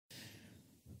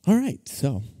All right,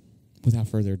 so without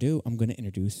further ado, I'm going to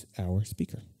introduce our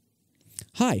speaker.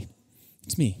 Hi,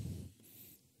 it's me.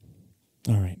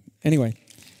 All right. Anyway,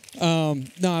 no,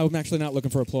 I'm actually not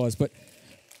looking for applause, but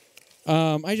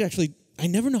I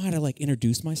never know how to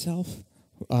introduce myself.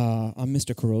 I'm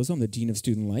Mr. Carrozzo. I'm the Dean of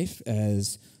Student Life,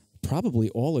 as probably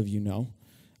all of you know,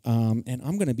 and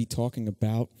I'm going to be talking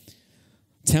about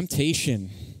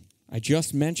temptation. I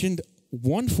just mentioned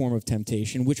one form of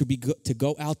temptation, which would be to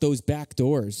go out those back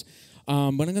doors. But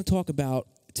I'm going to talk about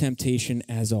temptation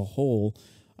as a whole,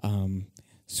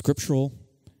 scriptural,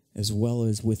 as well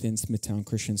as within Smithtown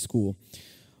Christian School.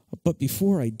 But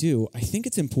before I do, I think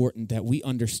it's important that we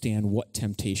understand what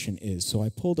temptation is. So I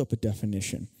pulled up a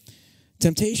definition.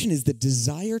 Temptation is the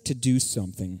desire to do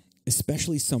something,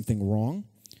 especially something wrong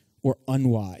or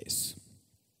unwise.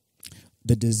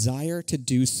 The desire to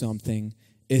do something,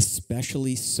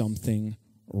 especially something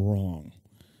wrong.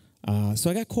 So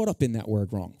I got caught up in that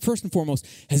word wrong. First and foremost,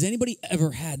 has anybody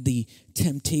ever had the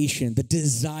temptation, the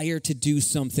desire to do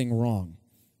something wrong?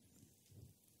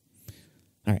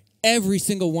 All right, every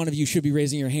single one of you should be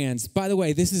raising your hands. By the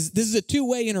way, this is a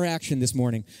two-way interaction this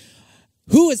morning.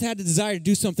 Who has had the desire to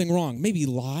do something wrong? Maybe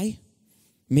lie,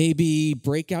 maybe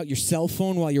break out your cell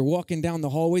phone while you're walking down the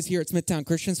hallways here at Smithtown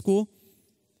Christian School.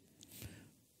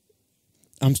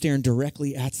 I'm staring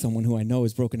directly at someone who I know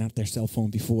has broken out their cell phone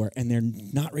before, and they're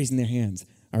not raising their hands.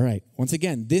 All right, once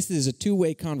again, this is a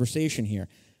two-way conversation here.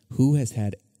 Who has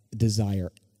had a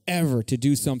desire ever to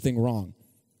do something wrong?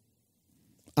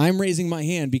 I'm raising my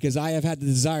hand because I have had the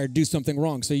desire to do something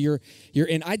wrong. So you're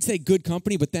in, I'd say, good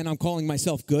company, but then I'm calling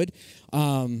myself good.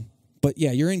 But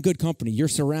yeah, you're in good company. You're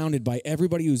surrounded by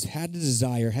everybody who's had the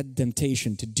desire, had the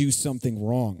temptation to do something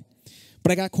wrong.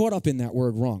 But I got caught up in that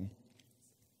word wrong.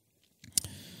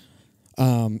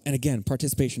 And again,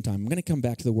 participation time. I'm going to come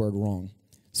back to the word wrong.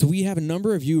 So we have a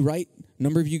number of you, right? A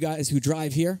number of you guys who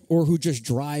drive here or who just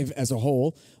drive as a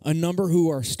whole. A number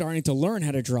who are starting to learn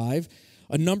how to drive.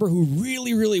 A number who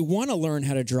really, really want to learn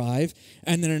how to drive.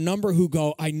 And then a number who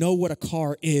go, I know what a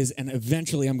car is, and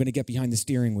eventually I'm going to get behind the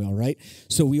steering wheel, right?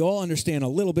 So we all understand a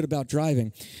little bit about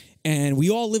driving. And we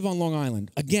all live on Long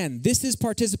Island. Again, this is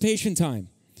participation time.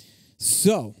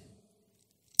 So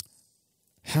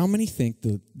how many think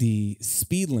the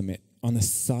speed limit on the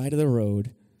side of the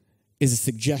road is a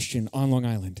suggestion on Long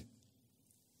Island?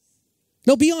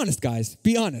 No, be honest, guys.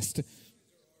 Be honest.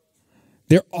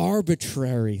 They're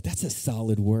arbitrary. That's a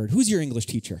solid word. Who's your English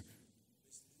teacher?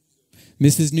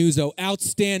 Mrs. Nuzzo.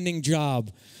 Outstanding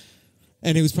job.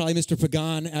 And it was probably Mr.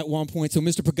 Pagan at one point. So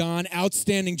Mr. Pagan,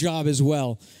 outstanding job as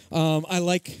well. I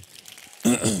like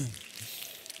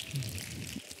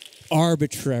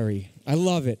arbitrary. I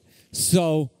love it.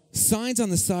 So signs on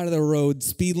the side of the road,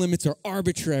 speed limits are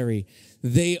arbitrary.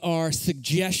 They are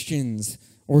suggestions,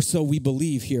 or so we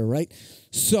believe here, right?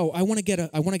 So I want to get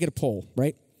a poll,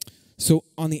 right? So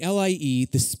on the LIE,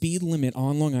 the speed limit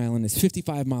on Long Island is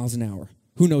 55 miles an hour.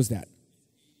 Who knows that?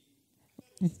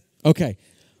 Okay.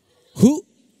 Hold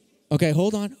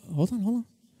on.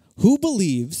 Who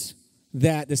believes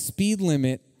that the speed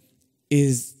limit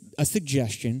is a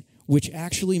suggestion, which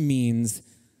actually means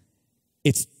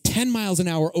it's 10 miles an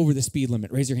hour over the speed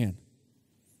limit? Raise your hand.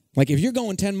 Like if you're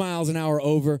going 10 miles an hour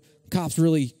over, cops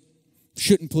really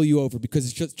shouldn't pull you over because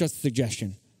it's just a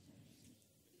suggestion.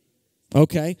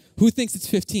 Okay. Who thinks it's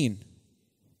 15?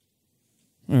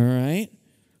 All right.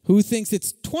 Who thinks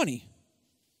it's 20?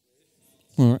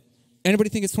 All right. Anybody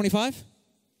think it's 25?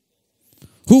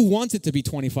 Who wants it to be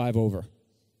 25 over?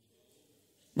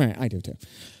 Right, I do too.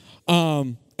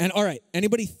 And all right,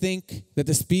 anybody think that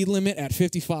the speed limit at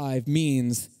 55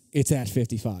 means it's at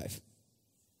 55?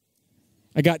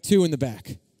 I got two in the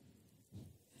back.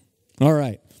 All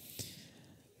right.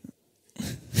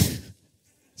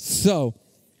 So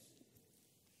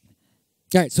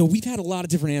we've had a lot of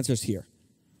different answers here,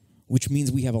 which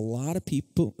means we have a lot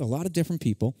of different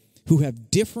people who have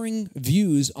differing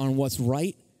views on what's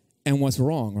right and what's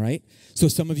wrong, right? So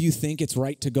some of you think it's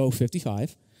right to go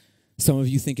 55. Some of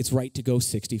you think it's right to go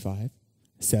 65,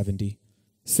 70,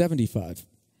 75.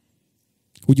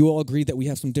 Would you all agree that we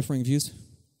have some differing views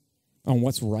on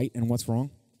what's right and what's wrong?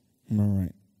 All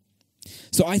right.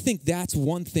 So I think that's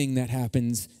one thing that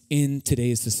happens in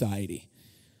today's society.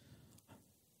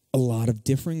 A lot of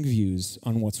differing views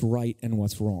on what's right and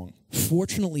what's wrong.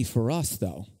 Fortunately for us,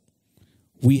 though,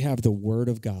 we have the Word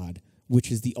of God,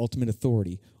 which is the ultimate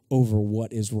authority over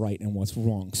what is right and what's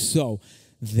wrong. So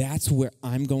that's where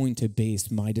I'm going to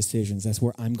base my decisions. That's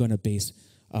where I'm going to base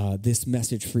this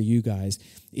message for you guys,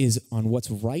 is on what's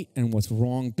right and what's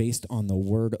wrong based on the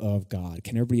Word of God.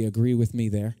 Can everybody agree with me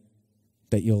there?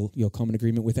 That you'll come in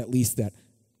agreement with at least that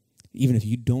even if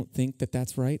you don't think that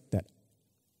that's right, that,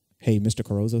 hey, Mr.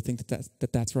 Carrozzo thinks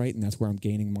that's right, and that's where I'm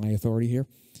gaining my authority here.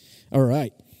 All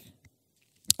right.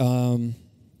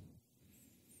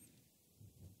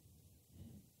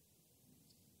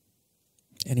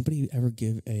 Anybody ever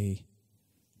give a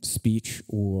speech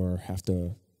or have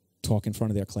to talk in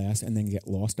front of their class and then get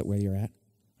lost at where you're at?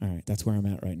 All right, that's where I'm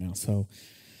at right now. So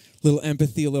a little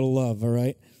empathy, a little love, all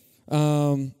right?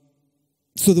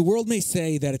 So the world may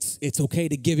say that it's okay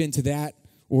to give in to that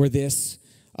or this,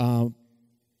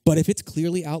 but if it's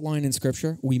clearly outlined in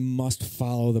Scripture, we must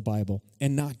follow the Bible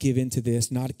and not give in to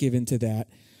this, not give in to that,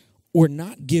 or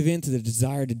not give in to the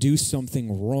desire to do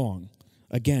something wrong.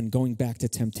 Again, going back to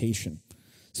temptation.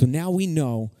 So now we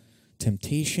know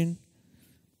temptation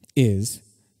is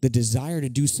the desire to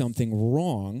do something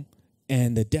wrong,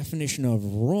 and the definition of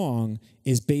wrong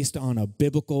is based on a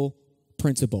biblical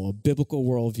principle, a biblical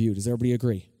worldview. Does everybody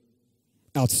agree?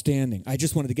 Outstanding. I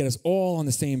just wanted to get us all on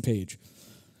the same page.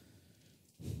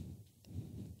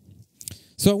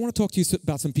 So I want to talk to you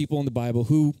about some people in the Bible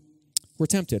who were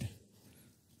tempted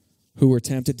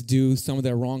to do some of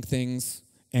their wrong things,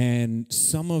 and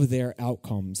some of their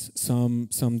outcomes. Some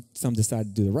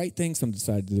decided to do the right thing, some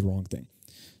decided to do the wrong thing.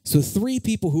 So 3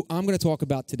 people who I'm going to talk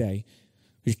about today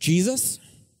is Jesus,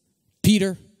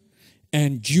 Peter,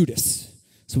 and Judas.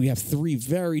 So we have 3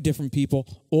 very different people,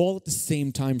 all at the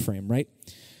same time frame, right?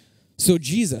 So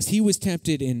Jesus, he was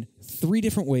tempted in 3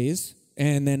 different ways,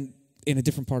 and then in a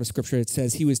different part of Scripture it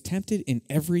says he was tempted in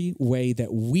every way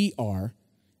that we are,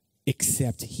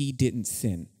 except he didn't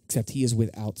sin, except he is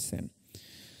without sin.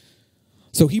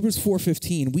 So Hebrews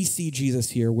 4:15, we see Jesus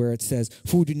here where it says,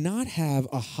 "For we do not have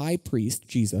a high priest,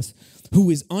 Jesus, who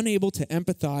is unable to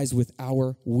empathize with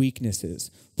our weaknesses,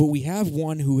 but we have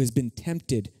one who has been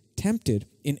tempted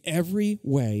in every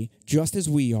way, just as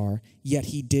we are, yet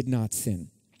he did not sin."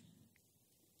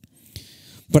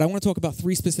 But I want to talk about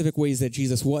 3 specific ways that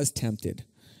Jesus was tempted.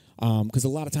 Because a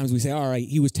lot of times we say, all right,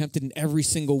 he was tempted in every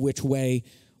single which way,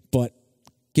 but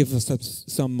give us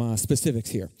some specifics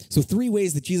here. So 3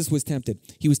 ways that Jesus was tempted.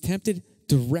 He was tempted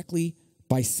directly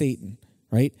by Satan,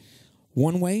 right?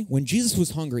 One way, when Jesus was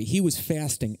hungry, he was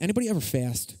fasting. Anybody ever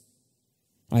fast?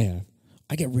 I have.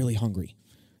 I get really hungry.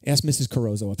 Ask Mrs.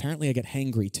 Carrozzo. Apparently I get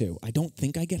hangry too. I don't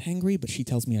think I get hangry, but she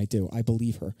tells me I do. I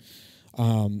believe her.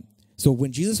 So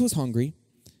when Jesus was hungry,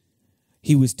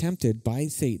 he was tempted by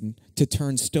Satan to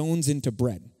turn stones into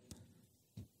bread.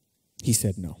 He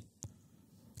said no.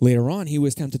 Later on, he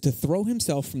was tempted to throw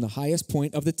himself from the highest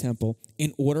point of the temple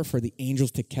in order for the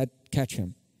angels to catch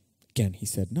him. Again, he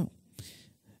said no.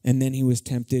 And then he was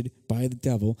tempted by the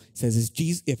devil. It says,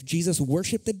 if Jesus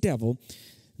worshiped the devil,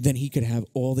 then he could have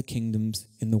all the kingdoms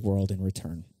in the world in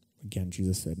return. Again,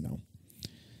 Jesus said no.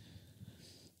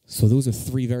 So those are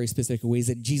 3 very specific ways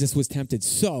that Jesus was tempted.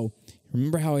 So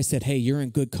remember how I said, hey, you're in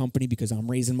good company because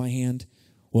I'm raising my hand?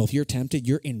 Well, if you're tempted,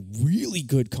 you're in really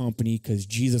good company because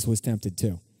Jesus was tempted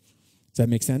too. Does that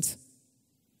make sense?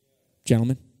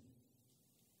 Gentlemen?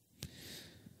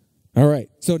 All right.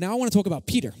 So now I want to talk about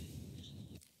Peter.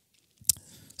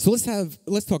 So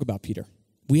let's talk about Peter.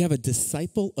 We have a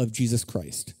disciple of Jesus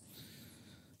Christ.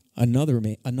 Another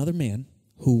man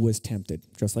who was tempted,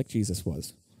 just like Jesus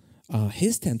was.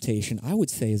 His temptation, I would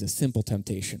say, is a simple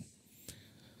temptation.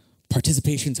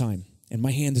 Participation time. And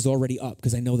my hand is already up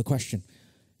because I know the question.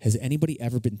 Has anybody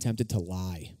ever been tempted to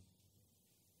lie?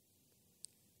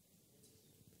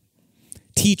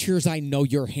 Teachers, I know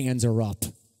your hands are up.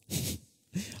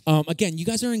 Again, you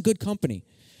guys are in good company.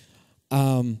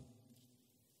 I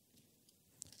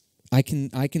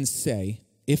can say,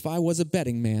 if I was a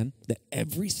betting man, that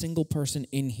every single person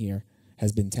in here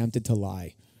has been tempted to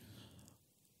lie.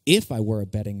 If I were a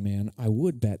betting man, I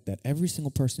would bet that every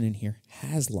single person in here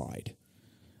has lied.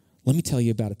 Let me tell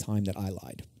you about a time that I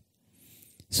lied.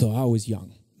 So I was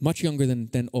young, much younger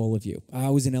than all of you. I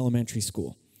was in elementary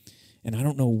school. And I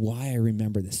don't know why I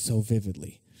remember this so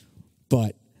vividly,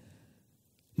 but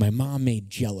my mom made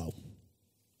Jell-O.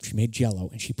 She made Jell-O,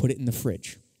 and she put it in the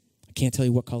fridge. I can't tell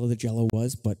you what color the Jell-O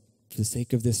was, but for the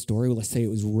sake of this story, let's say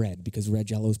it was red, because red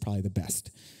Jell-O is probably the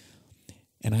best.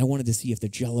 And I wanted to see if the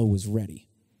Jell-O was ready.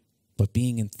 But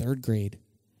being in 3rd grade,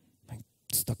 I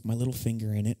stuck my little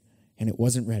finger in it, and it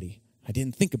wasn't ready. I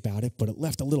didn't think about it, but it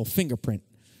left a little fingerprint.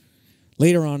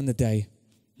 Later on in the day,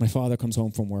 my father comes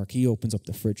home from work. He opens up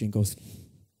the fridge and goes,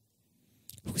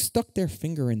 who stuck their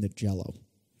finger in the Jell-O?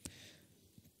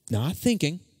 Not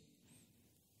thinking.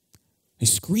 I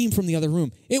screamed from the other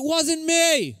room, it wasn't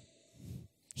me!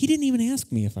 He didn't even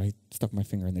ask me if I stuck my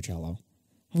finger in the Jell-O.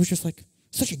 I was just like,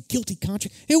 such a guilty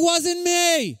conscience. It wasn't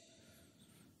me!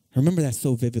 I remember that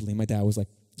so vividly. My dad was like,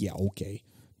 yeah, okay.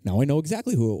 Now I know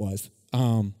exactly who it was.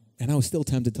 And I was still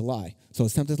tempted to lie. So I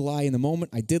was tempted to lie in the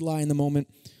moment. I did lie in the moment.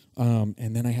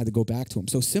 And then I had to go back to him.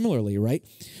 So similarly, right?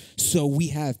 So we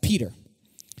have Peter.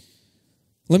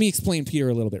 Let me explain Peter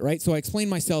a little bit, right? So I explained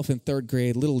myself in third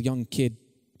grade, little young kid,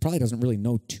 probably doesn't really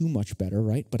know too much better,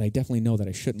 right? But I definitely know that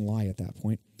I shouldn't lie at that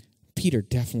point. Peter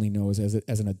definitely knows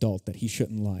as an adult that he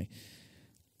shouldn't lie.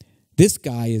 This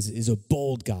guy is a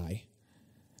bold guy.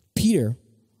 Peter,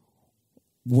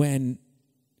 when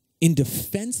in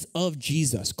defense of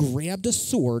Jesus, grabbed a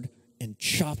sword and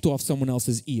chopped off someone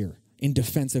else's ear in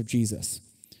defense of Jesus.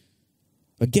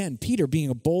 Again, Peter, being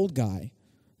a bold guy,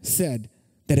 said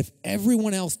that if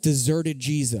everyone else deserted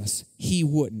Jesus, he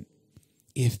wouldn't.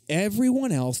 If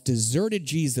everyone else deserted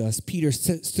Jesus, Peter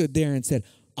stood there and said,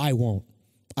 I won't.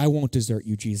 I won't desert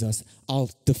you, Jesus. I'll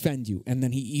defend you. And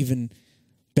then he even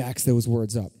backs those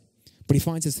words up. But he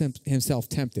finds himself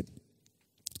tempted.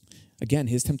 Again,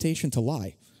 his temptation to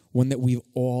lie, one that we've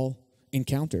all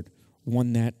encountered,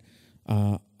 one that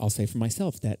I'll say for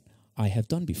myself that I have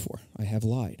done before. I have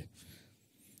lied.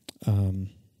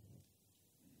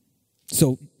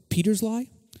 So Peter's lie?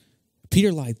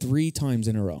 Peter lied 3 times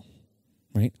in a row,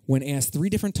 right? When asked 3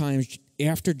 different times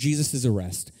after Jesus'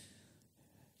 arrest,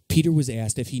 Peter was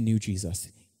asked if he knew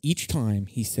Jesus. Each time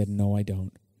he said, no, I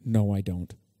don't. No, I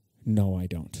don't. No, I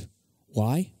don't.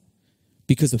 Why?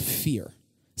 Because of fear.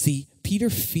 See, Peter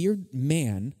feared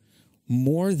man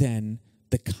more than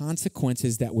the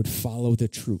consequences that would follow the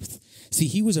truth. See,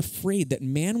 he was afraid that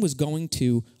man was going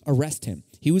to arrest him.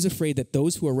 He was afraid that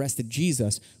those who arrested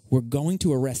Jesus were going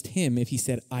to arrest him if he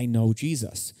said, I know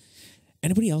Jesus.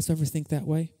 Anybody else ever think that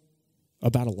way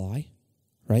about a lie,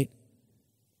 right?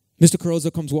 Mr.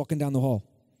 Carrozzo comes walking down the hall.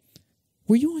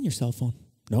 Were you on your cell phone?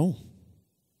 No.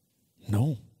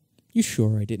 No. You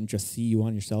sure I didn't just see you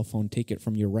on your cell phone, take it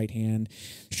from your right hand,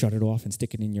 shut it off, and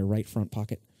stick it in your right front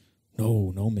pocket?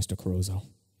 No, Mr. Carrozzo.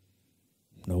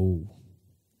 No.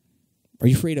 Are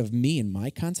you afraid of me and my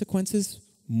consequences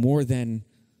more than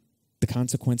the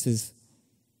consequences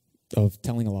of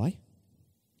telling a lie?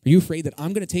 Are you afraid that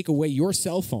I'm going to take away your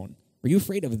cell phone? Are you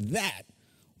afraid of that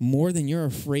more than you're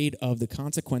afraid of the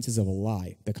consequences of a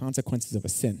lie, the consequences of a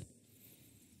sin?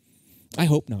 I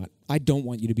hope not. I don't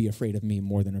want you to be afraid of me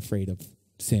more than afraid of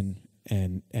sin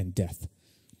and death.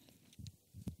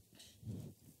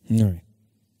 All right.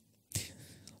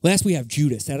 Last, we have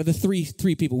Judas. Out of the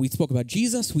three people, we spoke about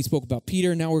Jesus, we spoke about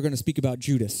Peter, now we're going to speak about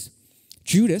Judas.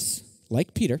 Judas,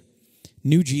 like Peter,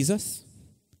 knew Jesus,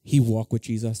 he walked with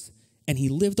Jesus, and he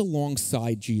lived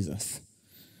alongside Jesus.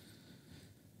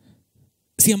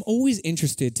 See, I'm always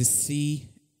interested to see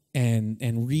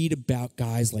and read about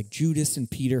guys like Judas and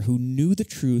Peter who knew the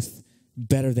truth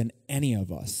better than any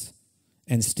of us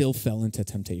and still fell into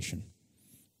temptation.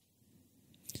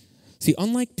 See,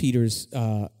 unlike Peter's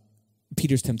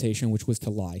temptation, which was to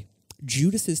lie,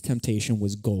 Judas's temptation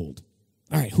was gold.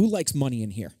 All right, who likes money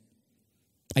in here?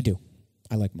 I do.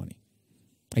 I like money.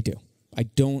 I do. I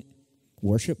don't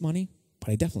worship money, but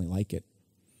I definitely like it.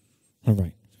 All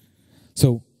right.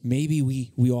 So maybe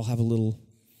we all have a little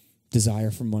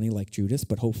desire for money like Judas,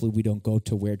 but hopefully we don't go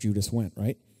to where Judas went,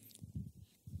 right?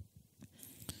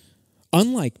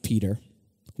 Unlike Peter,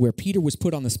 where Peter was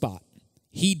put on the spot,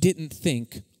 he didn't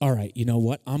think, all right, you know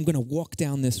what? I'm going to walk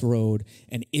down this road,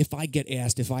 and if I get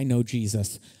asked if I know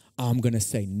Jesus, I'm going to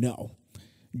say no.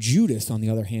 Judas, on the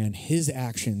other hand, his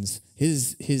actions,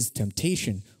 his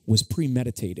temptation was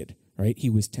premeditated, right? He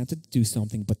was tempted to do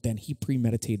something, but then he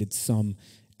premeditated some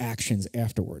actions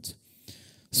afterwards.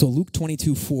 So Luke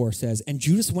 22:4 says, and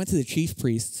Judas went to the chief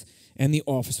priests and the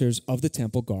officers of the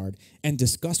temple guard and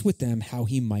discussed with them how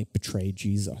he might betray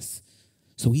Jesus.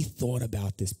 So he thought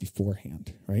about this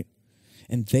beforehand, right?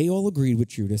 And they all agreed with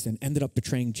Judas and ended up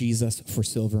betraying Jesus for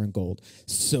silver and gold.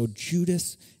 So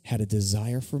Judas had a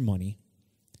desire for money,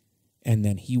 and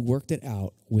then he worked it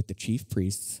out with the chief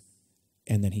priests,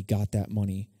 and then he got that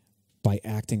money by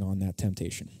acting on that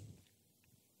temptation.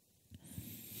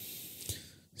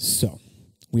 So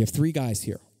we have 3 guys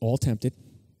here, all tempted,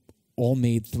 all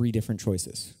made 3 different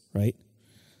choices, right?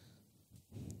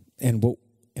 And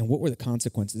what were the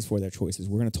consequences for their choices?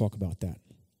 We're going to talk about that.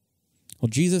 Well,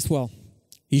 Jesus,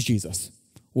 he's Jesus.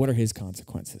 What are his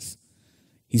consequences?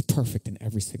 He's perfect in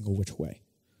every single which way.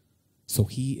 So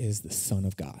he is the Son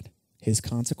of God. His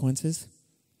consequences,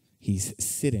 he's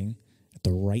sitting at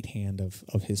the right hand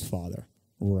of his Father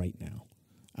right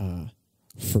now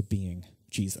for being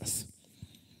Jesus.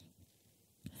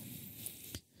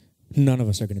 None of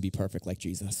us are going to be perfect like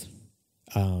Jesus.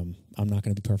 I'm not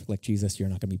going to be perfect like Jesus. You're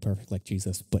not going to be perfect like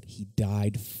Jesus. But he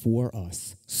died for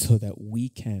us so that we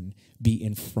can be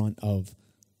in front of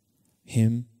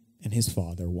him and his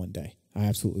Father one day. I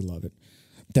absolutely love it.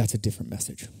 That's a different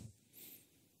message.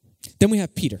 Then we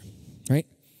have Peter, right?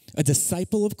 A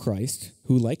disciple of Christ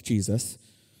who, like Jesus,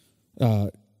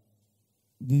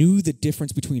 knew the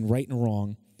difference between right and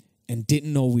wrong and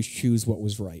didn't always choose what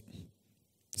was right.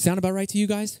 Sound about right to you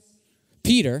guys?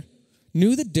 Peter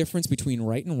knew the difference between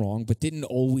right and wrong, but didn't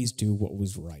always do what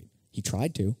was right. He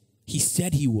tried to. He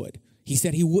said he would. He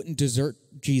said he wouldn't desert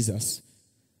Jesus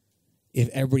if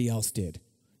everybody else did.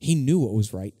 He knew what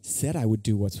was right, said I would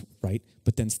do what's right,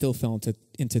 but then still fell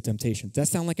into temptation. Does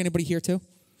that sound like anybody here too?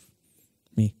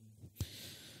 Me.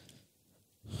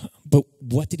 But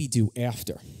what did he do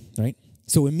after, right?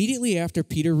 So immediately after,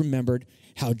 Peter remembered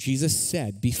how Jesus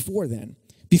said before then,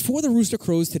 before the rooster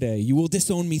crows today, you will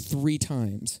disown me 3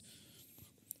 times.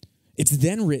 It's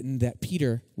then written that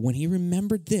Peter, when he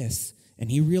remembered this, and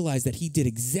he realized that he did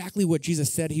exactly what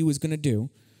Jesus said he was going to do,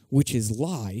 which is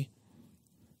lie,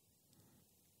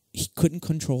 he couldn't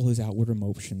control his outward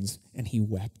emotions, and he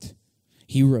wept.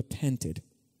 He repented.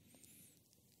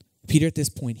 Peter, at this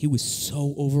point, he was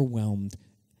so overwhelmed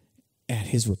at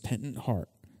his repentant heart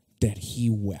that he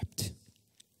wept.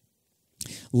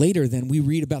 Later, then, we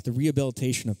read about the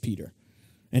rehabilitation of Peter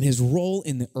and his role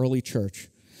in the early church.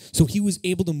 So he was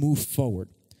able to move forward.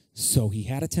 So he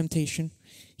had a temptation.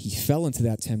 He fell into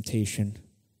that temptation.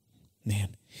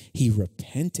 Man, he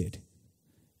repented.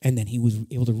 And then he was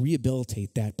able to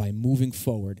rehabilitate that by moving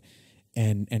forward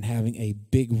and having a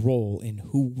big role in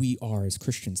who we are as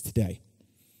Christians today.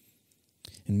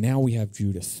 And now we have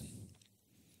Judas.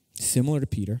 Similar to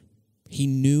Peter, he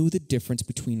knew the difference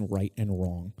between right and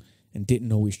wrong and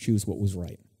didn't always choose what was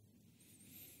right.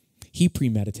 He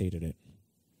premeditated it.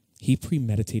 He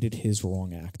premeditated his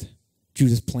wrong act.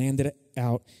 Judas planned it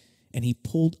out, and he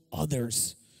pulled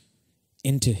others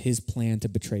into his plan to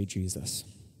betray Jesus.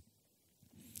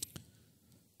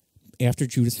 After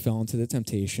Judas fell into the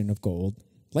temptation of gold,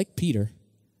 like Peter,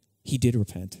 he did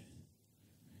repent.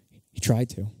 He tried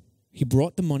to. He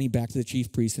brought the money back to the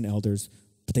chief priests and elders,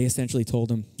 but they essentially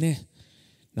told him, nah,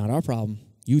 not our problem.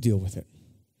 You deal with it.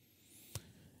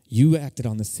 You acted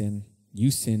on the sin.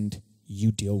 You sinned.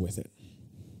 You deal with it.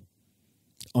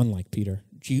 Unlike Peter,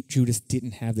 Judas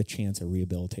didn't have the chance of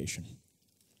rehabilitation.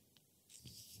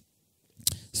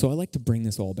 So I like to bring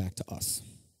this all back to us,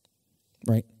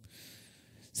 right?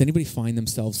 Does anybody find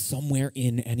themselves somewhere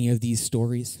in any of these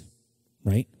stories,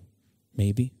 right?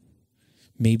 Maybe.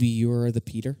 Maybe you're the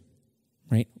Peter,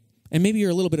 right? And maybe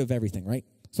you're a little bit of everything, right?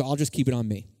 So I'll just keep it on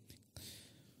me.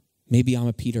 Maybe I'm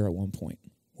a Peter at one point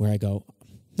where I go,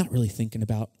 not really thinking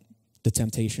about the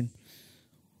temptation,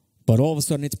 but all of a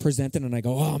sudden it's presented and I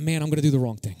go, oh man, I'm going to do the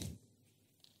wrong thing.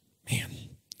 Man,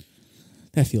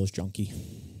 that feels junky.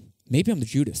 Maybe I'm the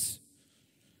Judas.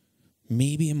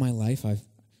 Maybe in my life I've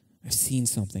seen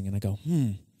something and I go,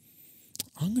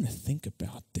 I'm going to think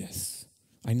about this.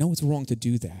 I know it's wrong to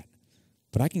do that,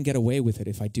 but I can get away with it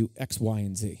if I do X, Y,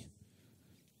 and Z.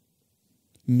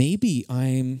 Maybe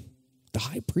I'm the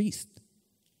high priest.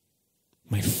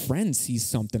 My friend sees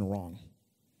something wrong.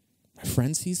 My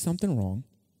friend sees something wrong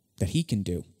that he can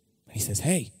do. And he says,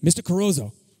 hey, Mr.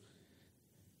 Carrozzo,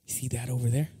 you see that over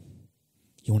there?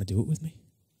 You want to do it with me?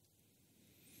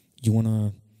 You want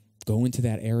to go into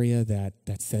that area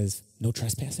that says no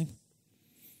trespassing?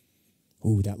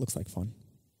 Ooh, that looks like fun.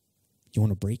 You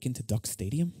want to break into Duck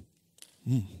Stadium?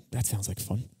 That sounds like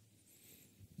fun.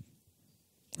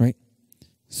 Right?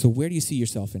 So where do you see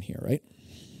yourself in here, right?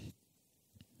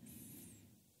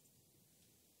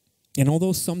 And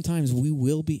although sometimes we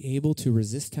will be able to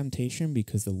resist temptation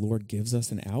because the Lord gives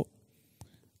us an out,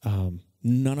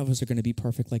 none of us are going to be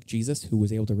perfect like Jesus, who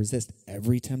was able to resist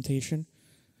every temptation.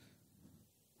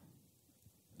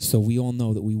 So we all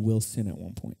know that we will sin at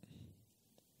one point.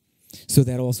 So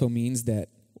that also means that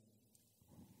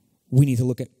we need to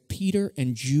look at Peter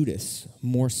and Judas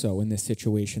more so in this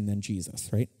situation than Jesus,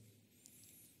 right?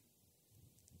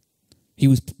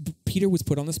 Peter was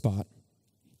put on the spot.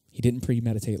 He didn't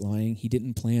premeditate lying. He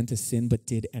didn't plan to sin, but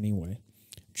did anyway.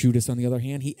 Judas, on the other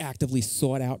hand, he actively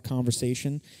sought out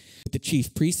conversation with the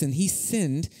chief priest, and he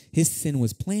sinned. His sin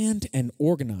was planned and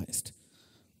organized.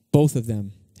 Both of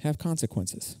them have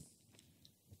consequences.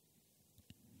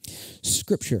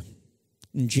 Scripture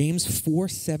in James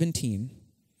 4:17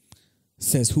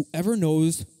 says, whoever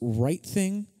knows the right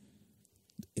thing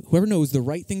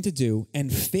to do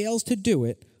and fails to do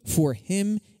it, for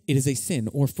him it is a sin,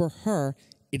 or for her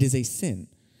it is a sin.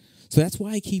 So that's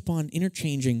why I keep on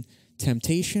interchanging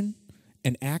temptation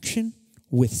and action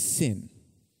with sin,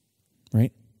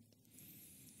 right?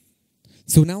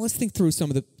 So now let's think through some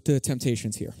of the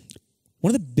temptations here.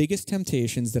 One of the biggest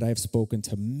temptations that I've spoken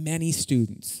to many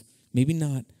students, maybe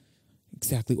not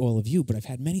exactly all of you, but I've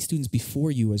had many students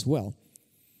before you as well.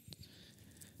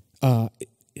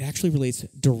 It actually relates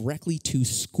directly to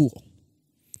school.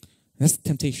 That's the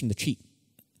temptation to cheat,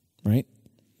 right?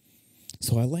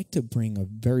 So I like to bring a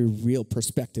very real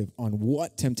perspective on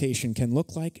what temptation can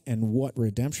look like and what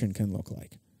redemption can look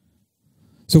like.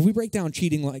 So if we break down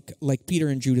cheating like Peter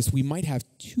and Judas, we might have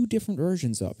two different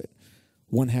versions of it.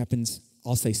 One happens,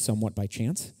 I'll say, somewhat by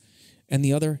chance, and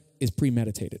the other is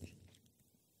premeditated.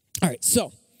 All right,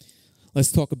 so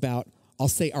let's talk about, I'll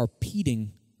say, our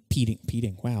peating.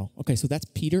 Wow. Okay, so that's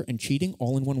Peter and cheating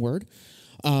all in one word.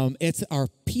 It's our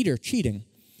Peter cheating.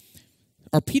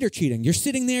 Our Peter cheating. You're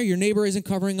sitting there, your neighbor isn't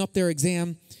covering up their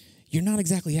exam. You're not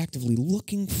exactly actively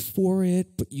looking for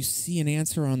it, but you see an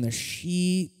answer on the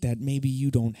sheet that maybe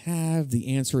you don't have.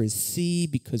 The answer is C,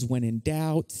 because when in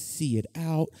doubt, see it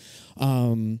out.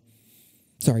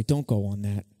 Sorry, don't go on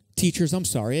that. Teachers, I'm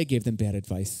sorry, I gave them bad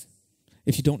advice.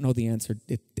 If you don't know the answer,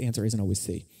 the answer isn't always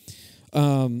C.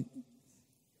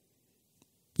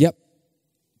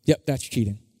 Yep, that's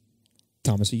cheating.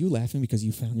 Thomas, are you laughing because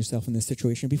you found yourself in this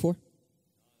situation before?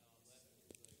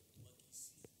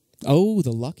 Oh,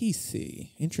 the lucky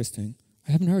C. Interesting.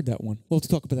 I haven't heard that one. We'll have to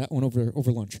talk about that one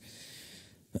over lunch.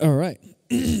 All right.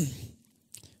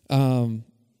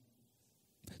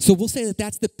 So we'll say that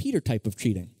that's the Peter type of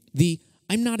cheating. The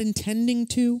I'm not intending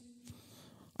to.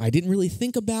 I didn't really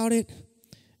think about it.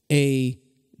 A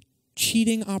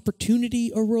cheating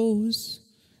opportunity arose.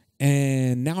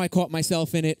 And now I caught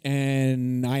myself in it,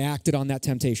 and I acted on that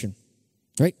temptation,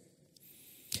 right?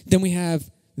 Then we have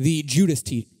the Judas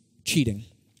cheating.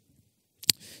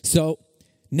 So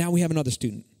now we have another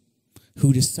student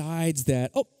who decides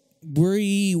that,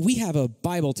 we have a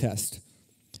Bible test,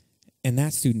 and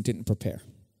that student didn't prepare.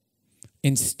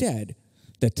 Instead,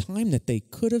 the time that they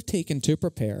could have taken to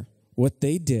prepare, what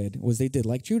they did was they did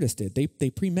like Judas did. They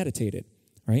premeditated,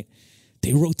 right?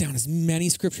 They wrote down as many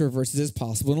scripture verses as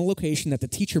possible in a location that the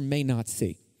teacher may not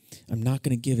see. I'm not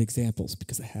going to give examples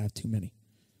because I have too many.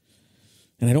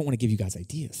 And I don't want to give you guys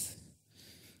ideas.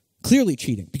 Clearly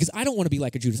cheating, because I don't want to be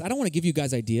like a Judas. I don't want to give you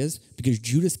guys ideas because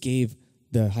Judas gave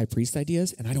the high priest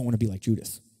ideas, and I don't want to be like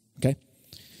Judas, okay?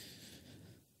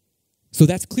 So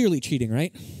that's clearly cheating,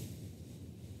 right?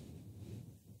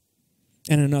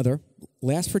 And another,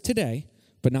 last for today,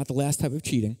 but not the last type of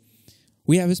cheating,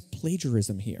 we have is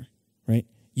plagiarism here. Right?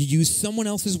 You use someone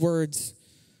else's words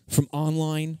from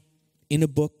online, in a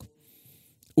book,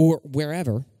 or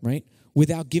wherever, right?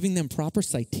 Without giving them proper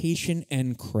citation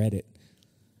and credit.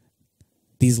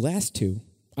 These last two,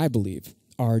 I believe,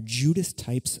 are Judas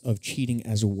types of cheating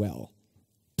as well.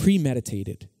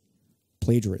 Premeditated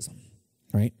plagiarism,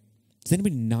 right? Does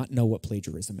anybody not know what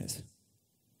plagiarism is?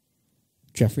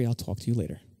 Jeffrey, I'll talk to you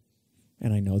later.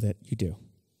 And I know that you do.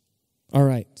 All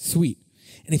right, sweet.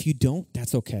 And if you don't,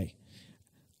 that's okay.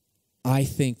 I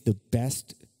think the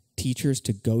best teachers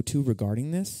to go to regarding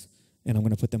this, and I'm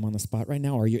going to put them on the spot right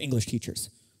now, are your English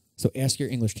teachers. So ask your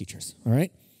English teachers, all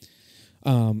right?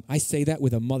 I say that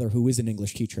with a mother who is an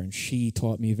English teacher, and she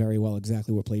taught me very well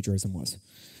exactly what plagiarism was.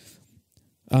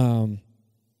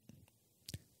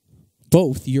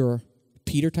 Both your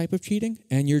Peter type of cheating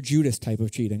and your Judas type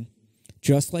of cheating,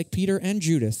 just like Peter and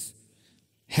Judas,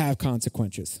 have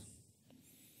consequences,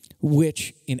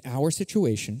 which in our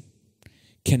situation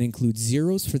can include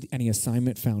zeros for any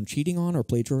assignment found cheating on or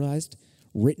plagiarized,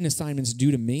 written assignments due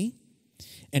to me,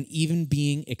 and even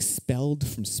being expelled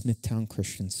from Smithtown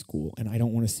Christian School. And I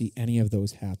don't want to see any of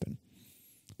those happen.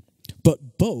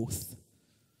 But both,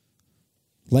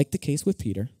 like the case with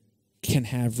Peter, can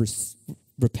have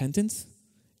repentance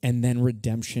and then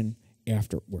redemption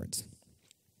afterwards.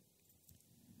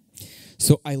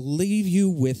 So I leave you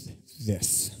with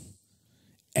this.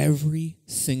 Every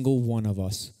single one of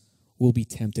us will be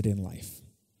tempted in life.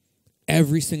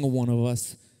 Every single one of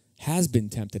us has been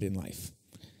tempted in life.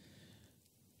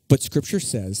 But Scripture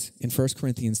says in 1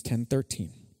 Corinthians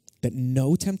 10:13 that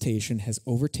no temptation has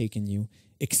overtaken you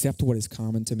except what is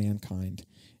common to mankind,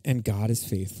 and God is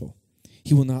faithful.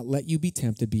 He will not let you be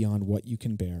tempted beyond what you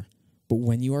can bear, but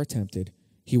when you are tempted,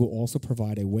 he will also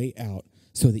provide a way out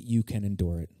so that you can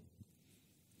endure it.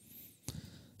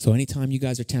 So anytime you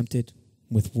guys are tempted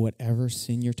with whatever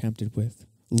sin you're tempted with,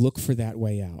 look for that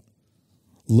way out.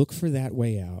 Look for that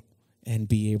way out and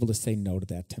be able to say no to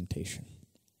that temptation.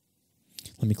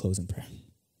 Let me close in prayer.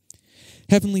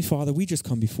 Heavenly Father, we just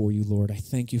come before you, Lord. I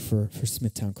thank you for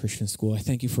Smithtown Christian School. I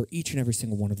thank you for each and every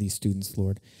single one of these students,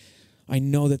 Lord. I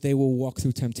know that they will walk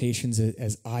through temptations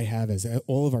as I have, as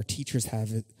all of our teachers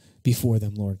have it before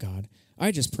them, Lord God.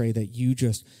 I just pray that you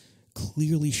just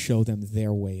clearly show them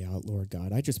their way out, Lord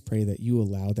God. I just pray that you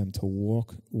allow them to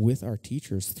walk with our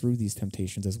teachers through these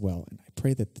temptations as well. And I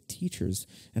pray that the teachers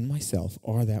and myself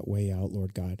are that way out,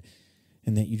 Lord God,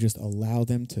 and that you just allow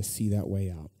them to see that way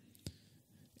out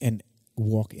and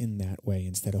walk in that way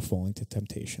instead of falling to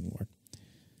temptation, Lord.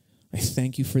 I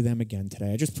thank you for them again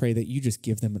today. I just pray that you just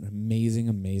give them an amazing,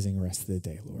 amazing rest of the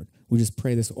day, Lord. We just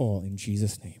pray this all in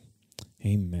Jesus' name.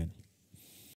 Amen.